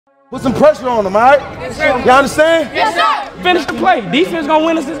Put some pressure on them, all right? Yes, sir. You understand? Yes, sir. Finish the play. Defense gonna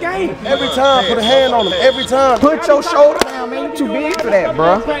win us this game. Every time, put a hand on them. Every time. Put your shoulder down, man. You too big for that,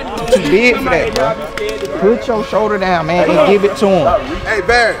 bro. Too big for that, bro. Put your shoulder down, man, and give it to him. Hey,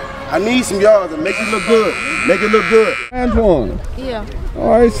 Barry, I need some yards and make it look good. Make it look good. Antoine. Yeah.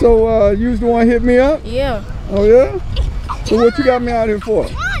 All right, so you was the one hit me up? Yeah. Oh, yeah? So what you got me out here for?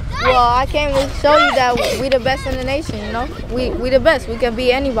 Well, I came to show you that we the best in the nation, you know? We the best. We can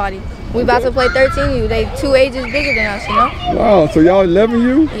beat anybody. We about to play 13U. They 2 ages bigger than us, you know? Wow, so y'all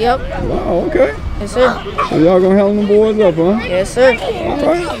 11U? Yep. Wow, okay. Yes, sir. So y'all gonna handle them boys up, huh? Yes, sir. All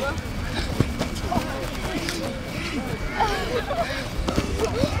right.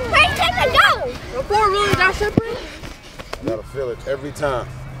 I gotta feel it every time.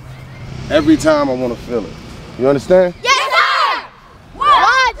 Every time I wanna feel it. You understand? Yes, sir!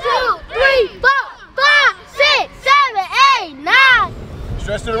 1, 2, 3, 4, 5, 6, 7, 8, 9.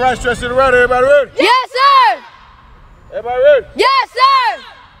 Stretch to the right, stretch to the right. Everybody ready? Yes, sir! Everybody ready? Yes, sir!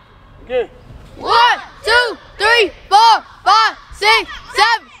 Again. 1, 2, 3, 4, 5, 6,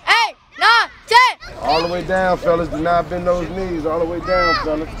 7, 8, 9, 10. All the way down, fellas. Do not bend those knees. All the way down,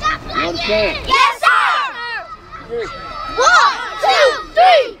 fellas. You understand? Yes, sir! Again. 1, 2,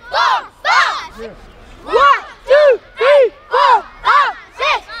 3, 4, 5. 1, 2, 3, 4, 5,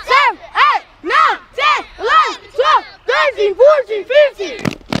 6, 7, 8, 9, 10, 11, 12, 13, 14, 15.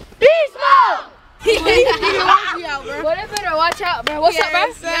 Beast mode! Well, they better watch out, bro. What's up, bro?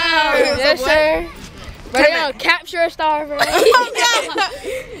 Yes, sir. Bro, they gonna capture a star, bro.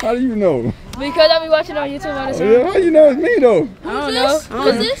 How do you know? Because I be watching on YouTube all the time. Yeah, how you know it's me, though? I don't know.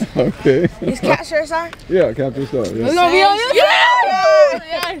 Who's this? Okay. He's capture, sir? Yeah, Captain Star. Yeah. We gonna be on YouTube?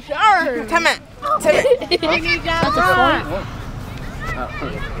 Yeah, sure. Come on.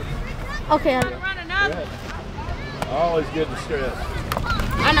 Okay. Always good to stress. I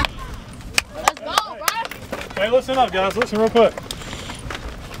know. Let's go, bro. Hey, listen up, guys. Listen real quick.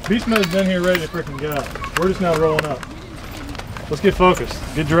 Beast Mode's been here ready to freaking go. We're just now rolling up. Let's get focused.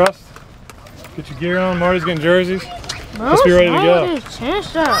 Get dressed. Get your gear on. Marty's getting jerseys. Let's be ready to go. Let's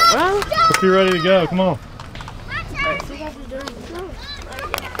be ready to go. Come on.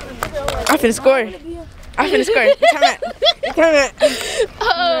 I'm finna score. I'm finna score. Come on. Come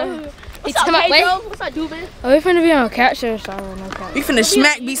on. What's up, Pedro? What's up, dude, man? Oh, we finna be on capture or something. No cap. We finna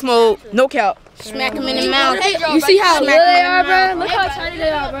smack beast mode. No cap. Smack him in the mouth. You see how little they are, bro? Look how tiny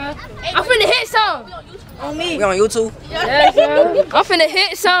they are, bro. I'm finna hit some. On me. We on YouTube? Yes, bro. I'm finna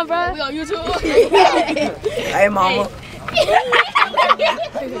hit some, bro. We on YouTube. Hey, mama. Well,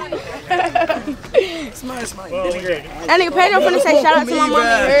 That nigga Pedro finna say shout out to my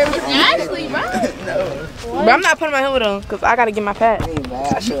mama. Actually, bro. But I'm not putting my helmet on because I gotta get my pad.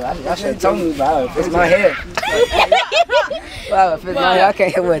 I should have told you, bro. It's my hair. Bro, if it's my hair, I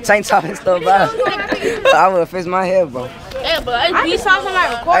can't hit with tank top and stuff, bro. I would fix my hair, bro. Yeah, but we saw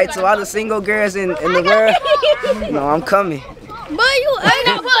somebody record. Hey, to all the single girls in the world, no, I'm coming. Boy, you ain't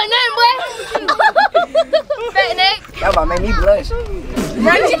not putting nothing, boy. Fat neck. That about make me blush.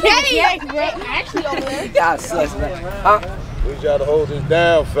 Actually, over there. Y'all sus, man. Huh? I need y'all to hold this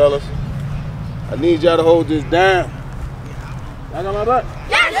down, fellas. I need y'all to hold this down. Y'all got my back?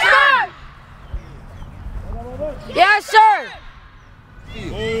 Yes, sir! Yes, sir.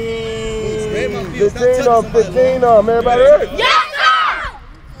 15 on, 15 on. Everybody ready? Yes, sir!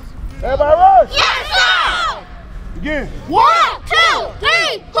 Everybody ready? Yes, sir! Again. 1, 2,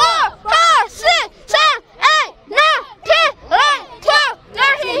 3, 4, 5, 6, 7, 8, 9, 10, 11, 12,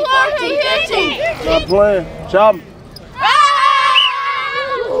 13, 14, 15. Stop playing. Chop 'em.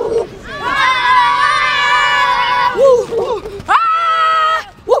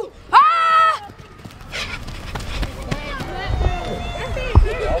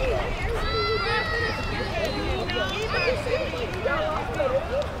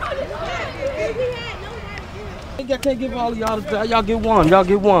 I can't give all of y'all the y'all get one. Y'all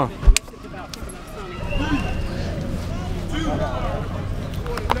get one.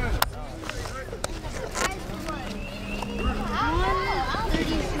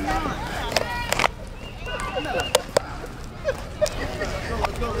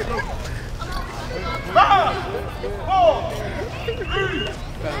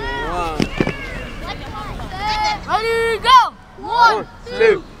 Ready to go! 1,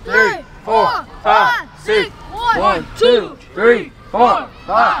 2, 3, 4, 5, 6, 1, 2, 3, 4,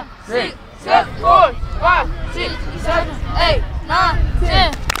 5, 6, 7, 4, 5, 6, 7, 8, 9,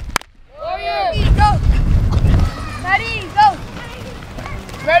 10. Warriors, go! Ready, go!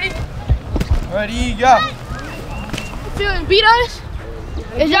 Ready? Ready, go. Feeling beat us?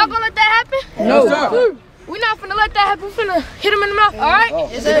 Is y'all gonna let that happen? No, sir. We not finna let let that happen. We're finna hit him in the mouth, all right?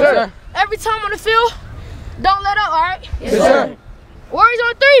 Yes, sir. Every time on the field, don't let up, all right? Yes, sir. Warriors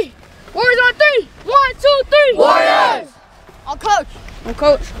on 3. Warriors on 3. 1, 2, 3. Warriors. I'm coach. I'm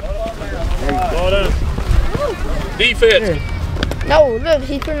coach. Ball down. Defense. No, look,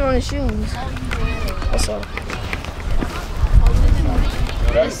 he putting on his shoes. What's up?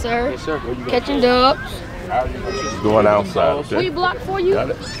 Yes, sir. Catching dubs. Going outside. We block for you.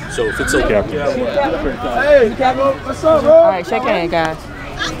 So if it's okay. Hey, what's up, bro? All right, shake hands, guys.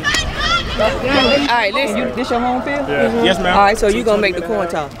 All right, listen, this your home field? Yeah. Yes, ma'am. All right, so you gonna make the coin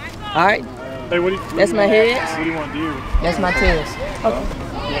toss. All right, Hey, what do you? that's my heads. What do you want to do? That's my tails.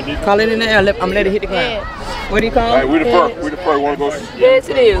 Call it in the air. I'm gonna let it hit the ground. What do you call it? We the first. We the first. Want to go? Yes,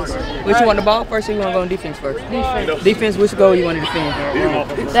 it is. Which you want the ball first or you want to go on defense first? Defense. Defense, which goal you want to defend?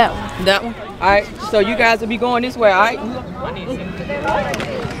 That one. That one? All right, so you guys will be going this way, all right?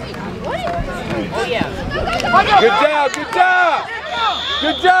 Good job. Good job.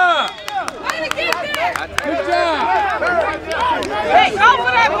 Good job. Good job. Hey, go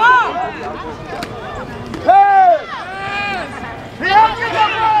for that ball! Hey!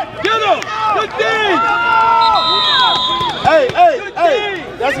 Get him! Good thing! Hey!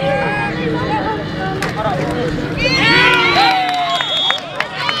 That's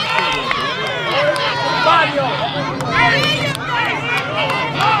body on.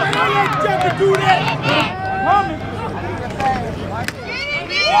 Do that.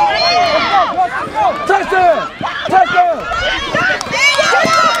 Touchdown! Touchdown!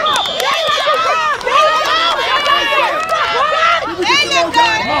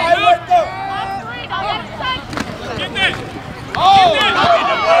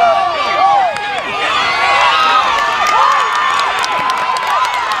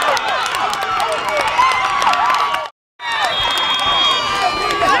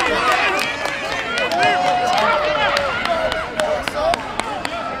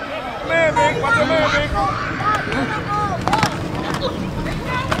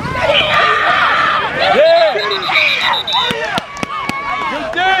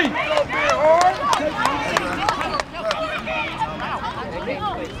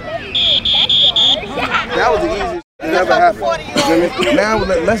 That was the easiest thing ever happened. Now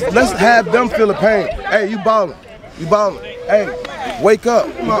let's have them feel the pain. Hey, you ballin'. You ballin'. Hey, wake up.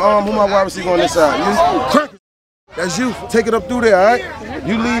 Who my wide receiver on this side? You crack it. That's you. Take it up through there, all right?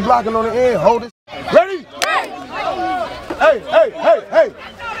 You lead blocking on the end. Hold it. Ready? Hey.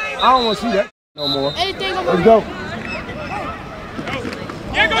 I don't want to see that no more. Let's go.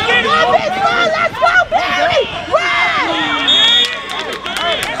 Let's go, Barry!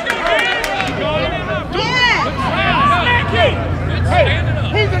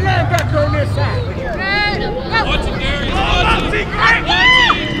 He's the linebacker on this side. Let's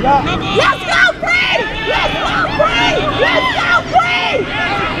go, Bree! Let's go, Bree! Let's go, Bree!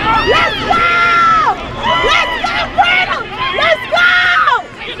 Let's go! Let's go, Freedom! Let's go!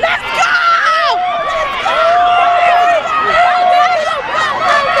 Let's go!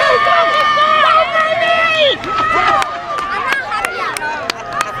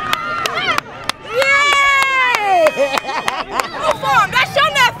 That's your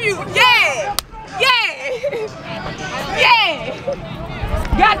nephew. Yeah.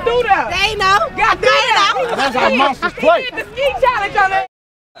 Got through there. They know. Got through there. That's how monsters play. The ski challenge on it.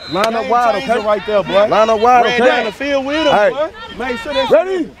 Line up wide, okay? Right there, boy. Line up wide, okay? Down the field with him, boy. Make sure that's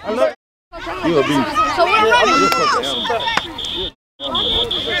ready. You a beast. So we're ready.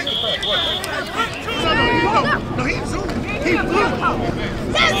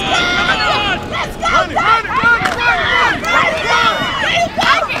 Let's go!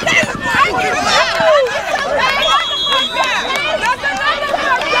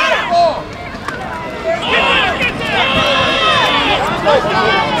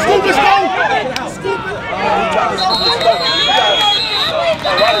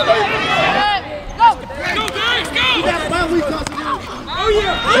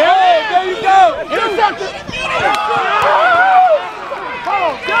 Hey, there you go. Intercepted.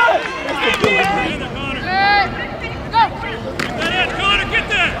 Oh, good. Connor, get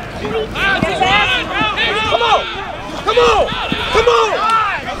that! Come on.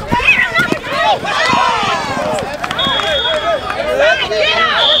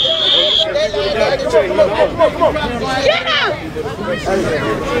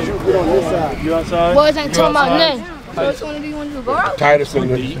 You outside? Boys ain't talking about nothing. Which one do you want to do? Go out? Titus in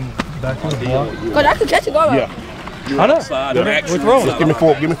the Because I can catch a go out. Yeah. I know. What's wrong?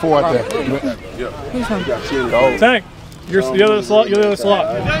 Give me four out there. Tank, you're the other slot. You're the other slot.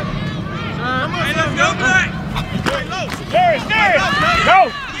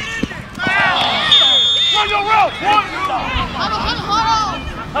 Go!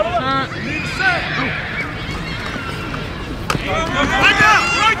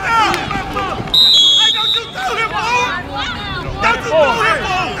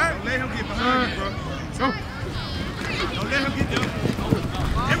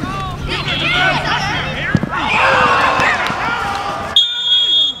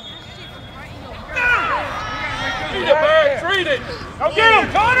 Treat it. Go get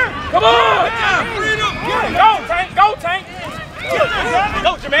him, Connor. Come on. Go, Tank. Go, Tank.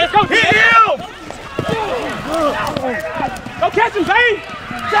 Go, Jermaine. Go hit him. Go catch him, Zane.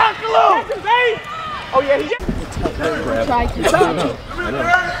 Catch him, Zane. Oh, yeah, he just.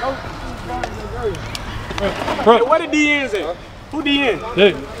 Hey, what did D ends at? Who D ends?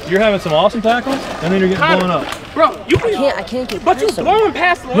 Dude, you're having some awesome tackles, and then you're getting blown up. Bro, I can't get. But you blowing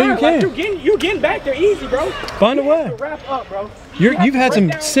past the line. Yeah, you can. Like you getting back there easy, bro. Find a way. Wrap up, bro. You've had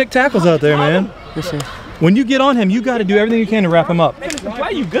some sick tackles out there, man. Listen. When you get on him, you got to do everything you can to wrap him up. Finish the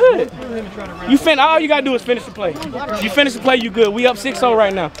play, you good. All you gotta do is finish the play. You finish the play, you good. We up 6-0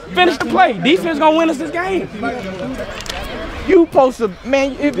 right now. Finish the play. Defense gonna win us this game. You supposed to,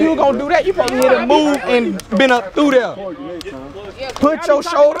 man, if you gonna do that, you supposed to hit a move and been up through there. Put your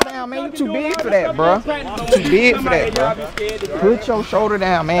shoulder down, man. You too big for that, bro. Too big for that, bro. Put your shoulder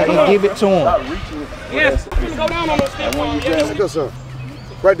down, man, and give it to him. Yes. Go down on those steps. Let's go, son.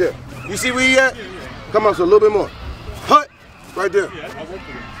 Right there. You see where he at? Come on, so a little bit more. Hut. Right there.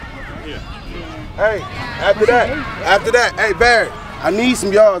 Hey, after that, hey, Barry, I need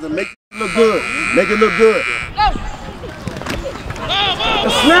some yards to make it look good. Make it look good. The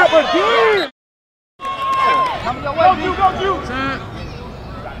snap again. Go you.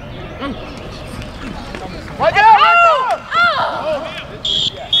 Right there,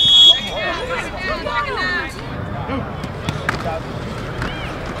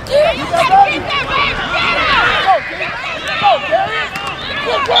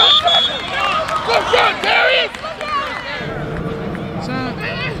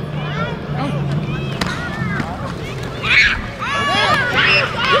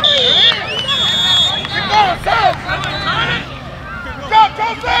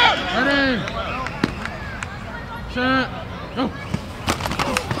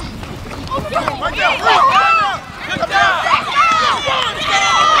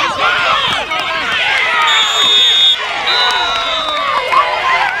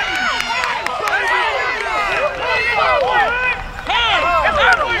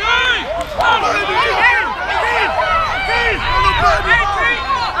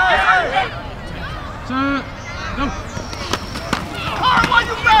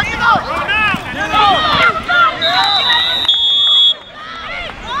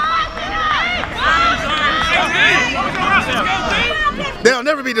 They'll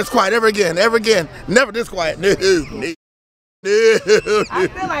never be this quiet ever again. Never this quiet. No. I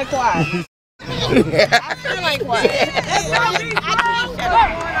feel like quiet.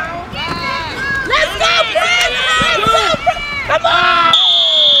 Let's go, Brandon! Come on!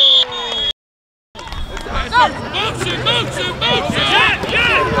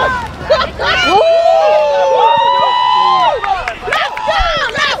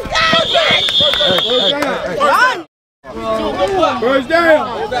 First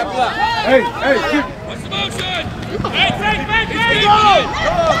down. Hey. What's the motion? Hey,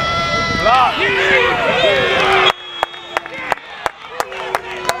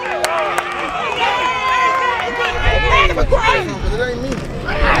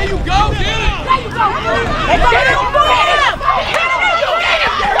 There you go, get him!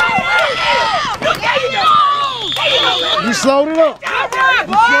 You slowed it up.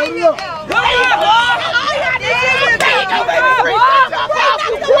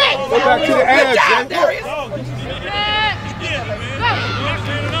 Go back to the edge,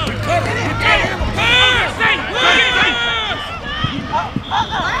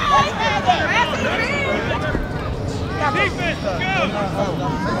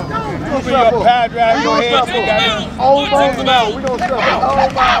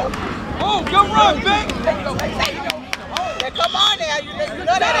 Oh, good run, Vic! Come on now, you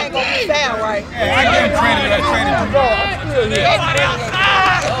know that ain't gonna be foul, right? I get him training.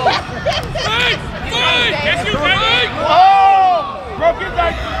 oh! Bro, get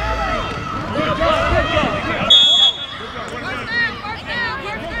back!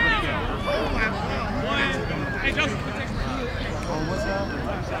 Hey, Joseph.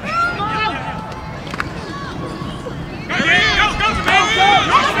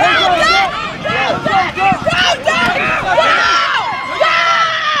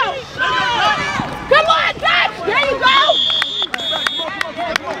 Come on, Dutch! There you go!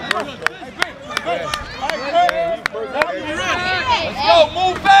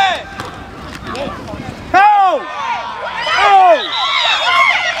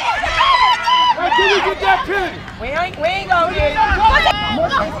 that penalty. We ain't gonna get it.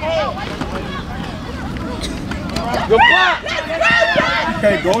 Good block.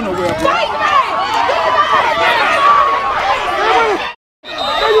 Can't go nowhere, bro.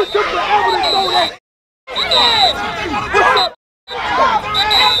 You took the evidence on that.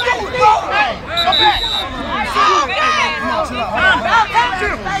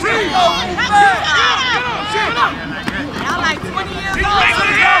 Y'all like 20 years old.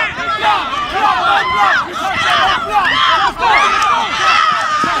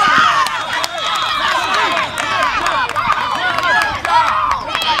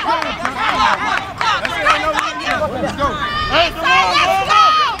 Let's go.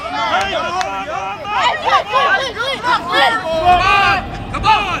 Come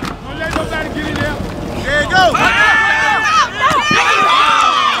on! Don't let nobody get in there. There you go.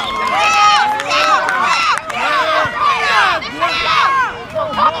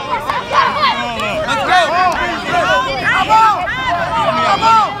 Let's go. Come on. Come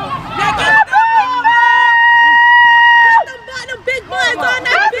on. Put them big boys on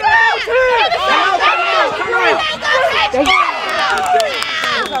that big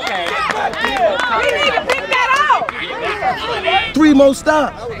we need to pick that out. 3 more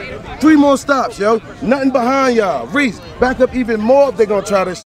stops. 3 more stops, yo. Nothing behind y'all. Reese, back up even more if they're going to try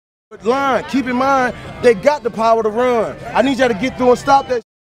this line. Keep in mind, they got the power to run. I need y'all to get through and stop that.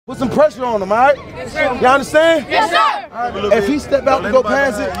 Put some pressure on them, all right? Yes, sir. Y'all understand? Yes, sir. Right, if he step out to go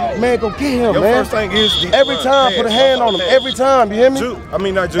pass it, man, go get him, man. First thing is every time, put a hand on him. Every time, you hear me?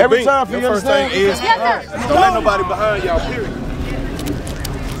 Not every time, for you first thing is don't let nobody behind y'all, period.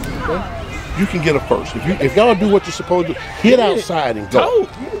 You can get a first. If y'all do what you're supposed to, hit outside and go.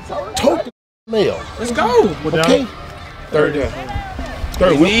 Tote the mail. Let's go. Okay? Third down.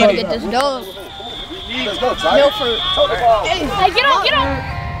 Third. We'll get this dog. Let's go, Milford. Hey, get up, get up.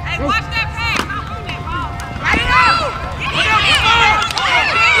 Hey, watch that pass. Don't move that ball. Right now.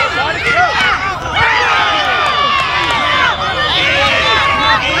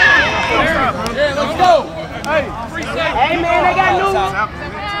 Let's go. Hey, man, they got new.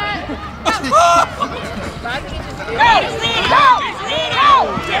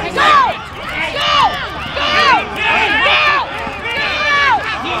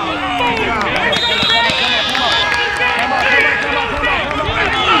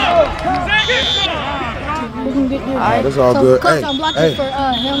 Alright, that's all good. Coach, I'm blocking for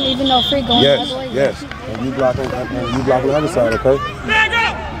him, even though free going the other way. Yes. And you block on the other side, okay? back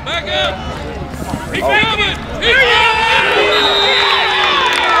up. Back up. He's coming.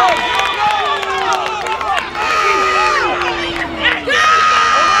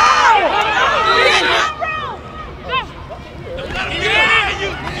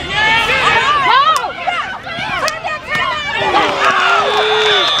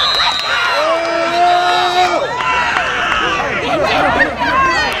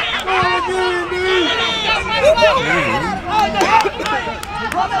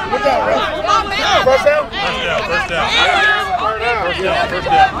 First down? First down.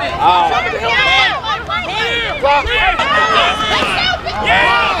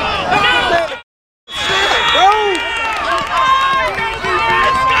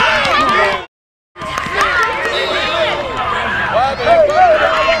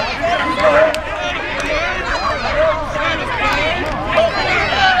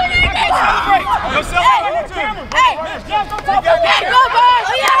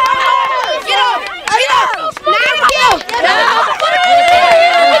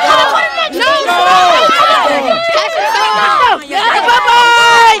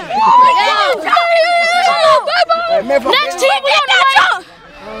 Next team, we on the jump.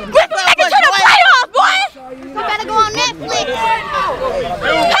 We're going to make it to the playoffs, boy. We better go on Netflix.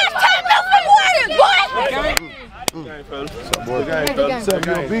 Hashtag Milford Warriors, boy. Good game, fellas. Good game, fellas.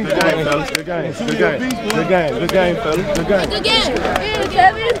 Good game, fellas. Good game, fellas. Good game. Good game.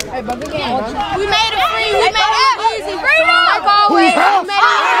 Kevin. We made it free. We made it easy. Like always.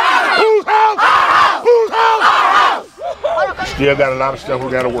 Whose house? Still got a lot of stuff we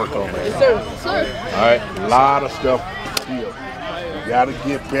got to work on, man. Yes, sir. All right, a lot of stuff still. Got to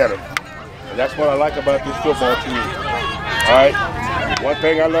get better. And that's what I like about this football team. All right, one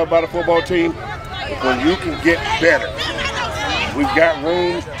thing I love about a football team is when you can get better. We've got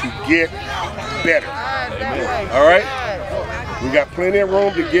room to get better. All right, we got plenty of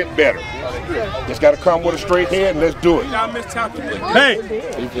room to get better. Just got to come with a straight head and let's do it. Hey,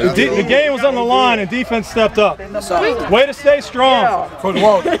 the game was on the line and defense stepped up. Way to stay strong.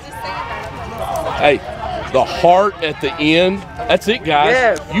 Hey, the heart at the end, that's it, guys.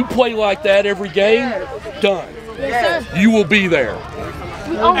 Yes. You play like that every game, done. Yes, sir. You will be there.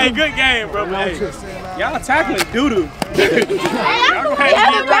 Hey, good game, bro. Hey, Y'all tackling doo-doo. There's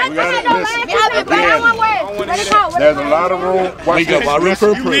a lot of room. We got my room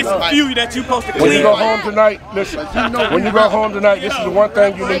for You missed a few that you supposed to When you clean. go home tonight, listen. When you go home tonight, this is the one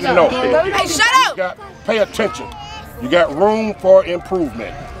thing you need to know. Hey, shut up! Pay attention. You got room for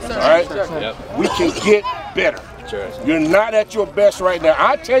improvement. All right? We can get better. You're not at your best right now.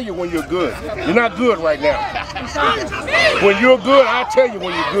 I tell you when you're good. You're not good right now. When you're good, I tell you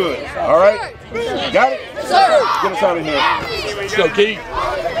when you're good. All right? Got it? Get us out of here. Let's go, Keith.